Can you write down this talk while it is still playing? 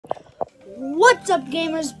What's up,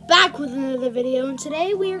 gamers? Back with another video, and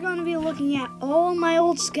today we are going to be looking at all my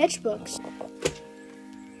old sketchbooks.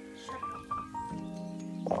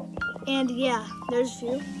 And yeah, there's a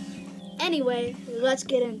few. Anyway, let's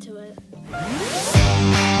get into it.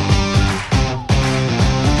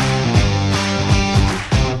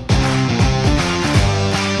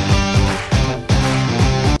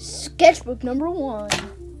 Sketchbook number 1.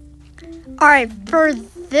 Alright, for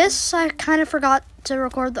this I kind of forgot to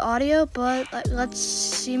record the audio, but let's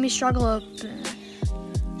see me struggle open.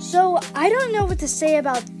 So, I don't know what to say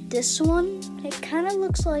about this one. It kind of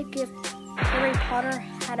looks like if Harry Potter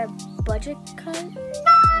had a budget cut.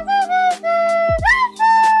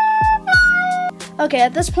 Okay,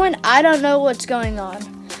 at this point, I don't know what's going on.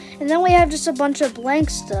 And then we have just a bunch of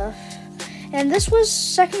blank stuff. And this was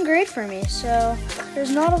 2nd grade for me, so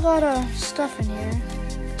there's not a lot of stuff in here.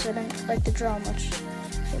 So I didn't like to draw much.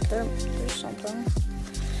 But there's something.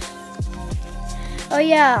 Oh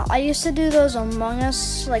yeah, I used to do those Among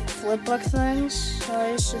Us, like flipbook things. So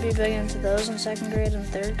I used to be big into those in 2nd grade and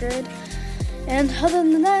 3rd grade. And other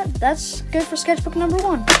than that, that's good for sketchbook number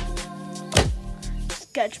 1.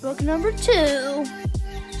 Sketchbook number 2.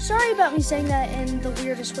 Sorry about me saying that in the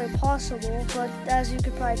weirdest way possible, but as you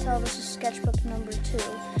could probably tell, this is sketchbook number 2.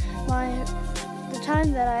 The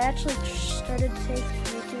time that I actually started to take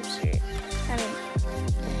YouTube serious.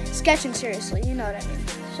 Sketching seriously, you know what I mean.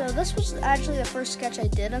 So this was actually the first sketch I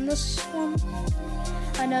did in this one.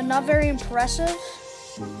 I know, not very impressive.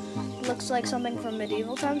 Looks like something from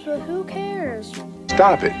medieval times, but who cares?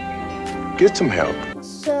 Stop it. Get some help.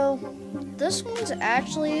 So this one's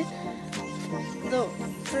actually the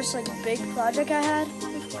first big project I had.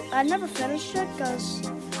 I never finished it because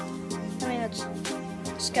it's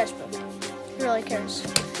a sketchbook. Who really cares?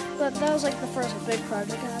 But that was the first big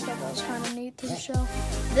project, and I thought that was kind of neat to show.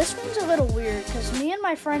 This one's a little weird because me and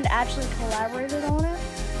my friend actually collaborated on it.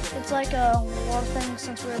 It's like a war thing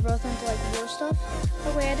since we were both into war stuff.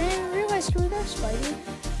 But wait, I didn't realize you were there, Spidey.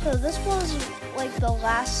 So this was the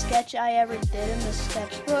last sketch I ever did in the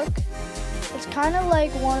sketchbook. It's kind of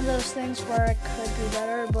like one of those things where it could be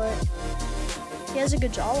better, but he has a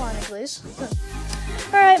good jawline at least.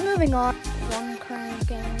 Alright, moving on. One current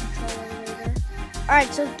game trailer later.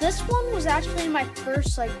 Alright, so this one was actually my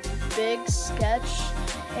first big sketch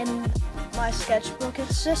in my sketchbook.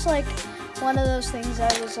 It's just one of those things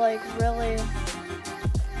that was really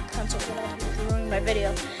pencil ruining my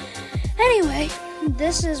video. Anyway,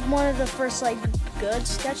 this is one of the first good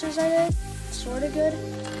sketches I did. Sort of good.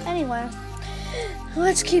 Anyway,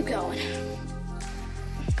 let's keep going.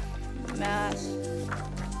 Math.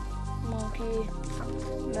 Monkey.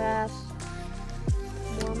 Math.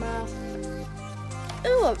 More math.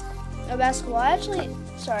 Ooh, a basketball.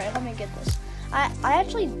 Let me get this. I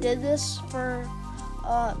actually did this for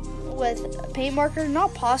with paint marker,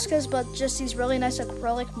 not Poscas, but just these really nice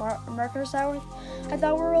acrylic markers that I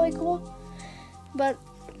thought were really cool. But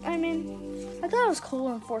I thought it was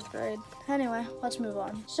cool in 4th grade. Anyway, let's move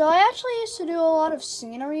on. So I actually used to do a lot of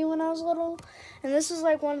scenery when I was little, and this is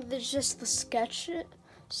one of the sketch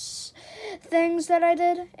things that I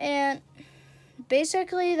did, and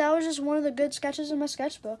basically that was just one of the good sketches in my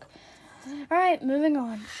sketchbook. All right, moving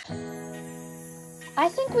on. I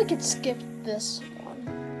think we could skip this one.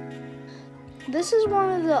 This is one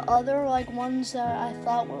of the other ones that I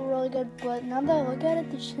thought were really good, but now that I look at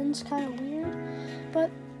it, the chin's kind of weird.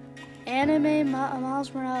 But anime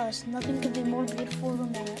Miles Morales, nothing could be more beautiful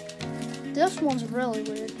than that. This one's really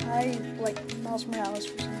weird. I like Miles Morales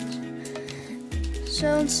for some reason.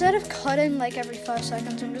 So instead of cutting every 5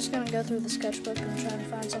 seconds, I'm just gonna go through the sketchbook and try to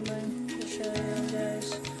find something to show you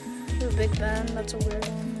guys. Ooh, Big Ben, that's a weird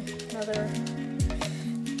one. Another.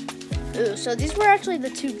 Ooh, so these were actually the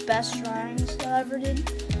 2 best drawings that I ever did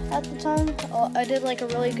at the time. I did a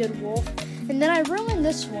really good wolf. And then I ruined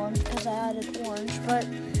this one because I added orange, but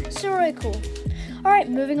it's still really cool. Alright,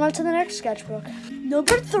 moving on to the next sketchbook.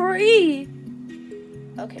 Number 3!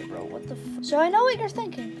 Okay, bro, what the f... So I know what you're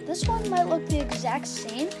thinking. This one might look the exact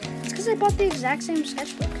same. It's because I bought the exact same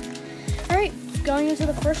sketchbook. Alright, going into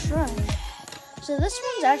the first drawing. So this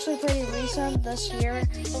one's actually pretty recent this year.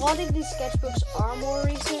 A lot of these sketchbooks are more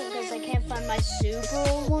recent because I can't find my super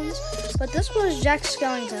old ones. But this was Jack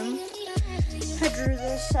Skellington. I drew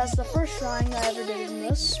this as the first drawing that I ever did in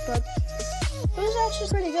this, but it was actually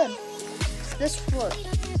pretty good. This one,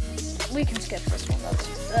 we can skip this one.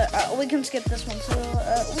 We can skip this one too.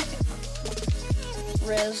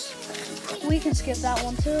 Riz. We can skip that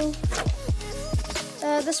one too.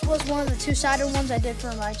 This was one of the 2-sided ones I did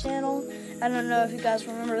for my channel. I don't know if you guys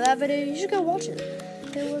remember that video. You should go watch it.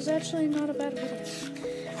 It was actually not a bad video.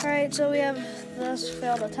 Alright, so we have this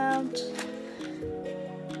failed attempt.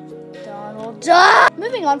 will die.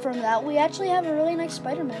 Moving on from that, we actually have a really nice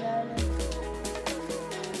Spider-Man out of it.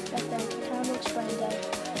 I think it kind of looks funny though,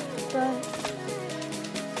 but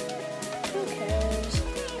who cares?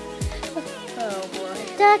 Oh boy.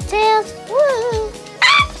 DuckTales, woo!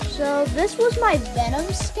 So this was my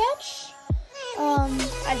Venom sketch.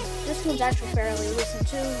 This one's actually fairly recent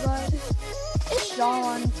too, but its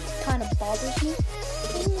jawline kind of bothers me.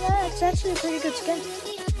 And yeah, it's actually a pretty good sketch.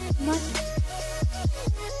 In my opinion.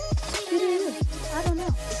 Who do you? I don't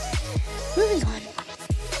know. Moving on.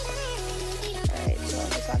 Alright, so let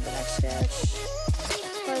me find the next sketch.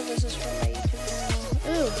 Probably this is from my YouTube channel.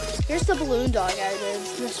 Ooh, here's the balloon dog I did.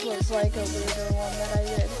 This was like a weirder one that I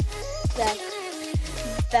did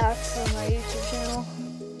back from my YouTube channel.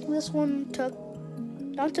 This one took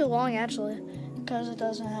not too long actually, because it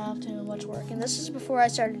doesn't have too much work. And this is before I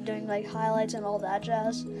started doing like highlights and all that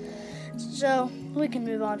jazz. So we can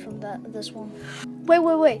move on from this one.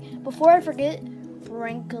 Wait. Before I forget,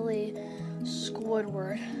 Brinkley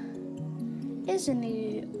Squidward. Isn't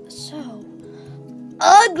he so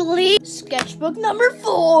ugly? Sketchbook number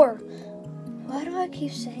 4. Why do I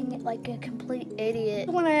keep saying it like a complete idiot?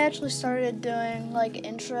 When I actually started doing like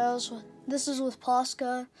intros, this is with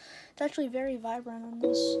Posca. It's actually very vibrant on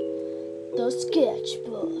the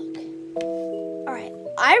sketchbook. Alright,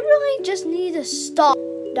 I really just need to stop.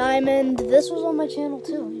 Diamond, this was on my channel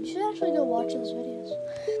too. You should actually go watch those videos.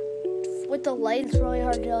 With the light, it's really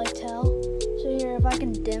hard to like tell. So here, if I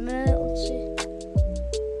can dim it, let's see.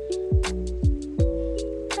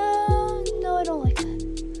 No, I don't like that.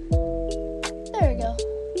 There we go.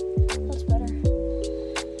 That's better.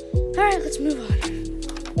 Alright, let's move on.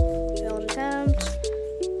 Failed attempt.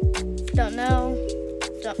 Don't know.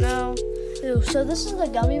 Ooh, so this is the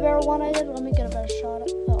gummy bear one I did. Let me get a better shot.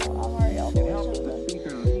 Oh, I'm already all the way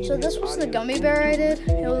to. So this was the gummy bear I did.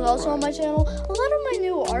 It was also on my channel. A lot of my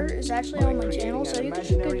new art is actually on my channel, so you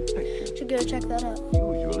should go check that out.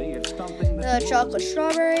 The chocolate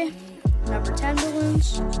strawberry, number 10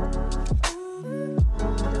 balloons.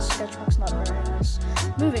 This sketchbook's not very nice.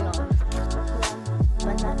 Moving on.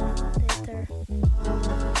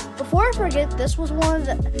 Before I forget, this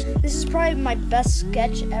is probably my best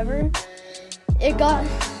sketch ever. It got,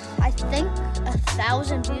 I think,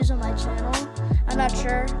 1,000 views on my channel. I'm not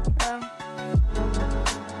sure.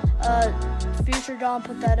 Future John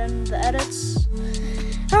put that in the edits.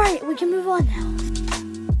 Alright, we can move on now.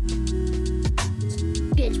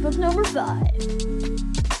 Sketchbook number 5.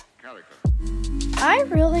 I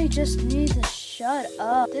really just need to shut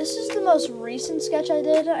up. This is the most recent sketch I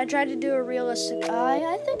did. I tried to do a realistic eye.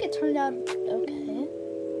 I think it turned out okay.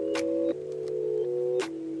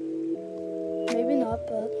 Maybe not,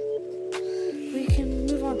 but we can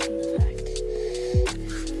move on from the fact.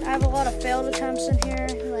 I have a lot of failed attempts in here.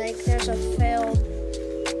 Like, there's a failed,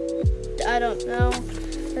 I don't know.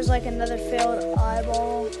 There's like another failed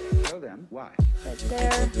eyeball. So then, why? Right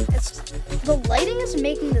there. The lighting is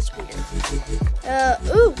making this weird.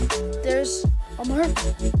 Ooh, there's a mark.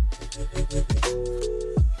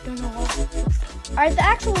 Don't know why. Alright, the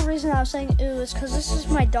actual reason I was saying ooh is because this is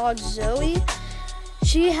my dog Zoe.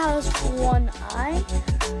 She has one eye,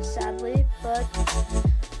 sadly, but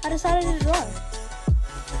I decided to draw it.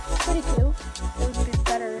 Pretty cool. It would be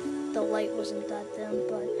better if the light wasn't that dim,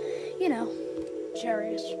 but you know,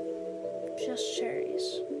 cherries. Just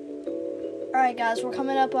cherries. Alright guys, we're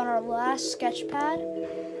coming up on our last sketch pad.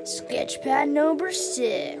 Sketch pad number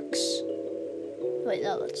 6. Wait,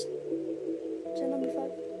 no, is that number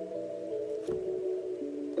 5?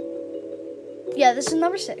 Yeah, this is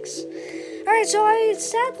number 6. Alright, so I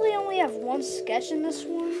sadly only have one sketch in this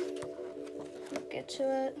one. We'll get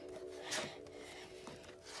to it.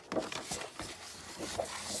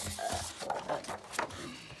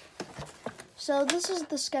 So this is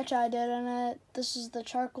the sketch I did in it. This is the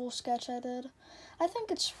charcoal sketch I did. I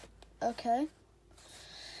think it's okay.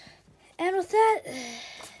 And with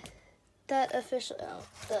that officially,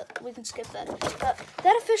 we can skip that.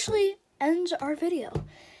 That officially ends our video.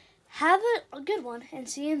 Have a good one and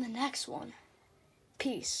see you in the next one.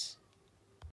 Peace.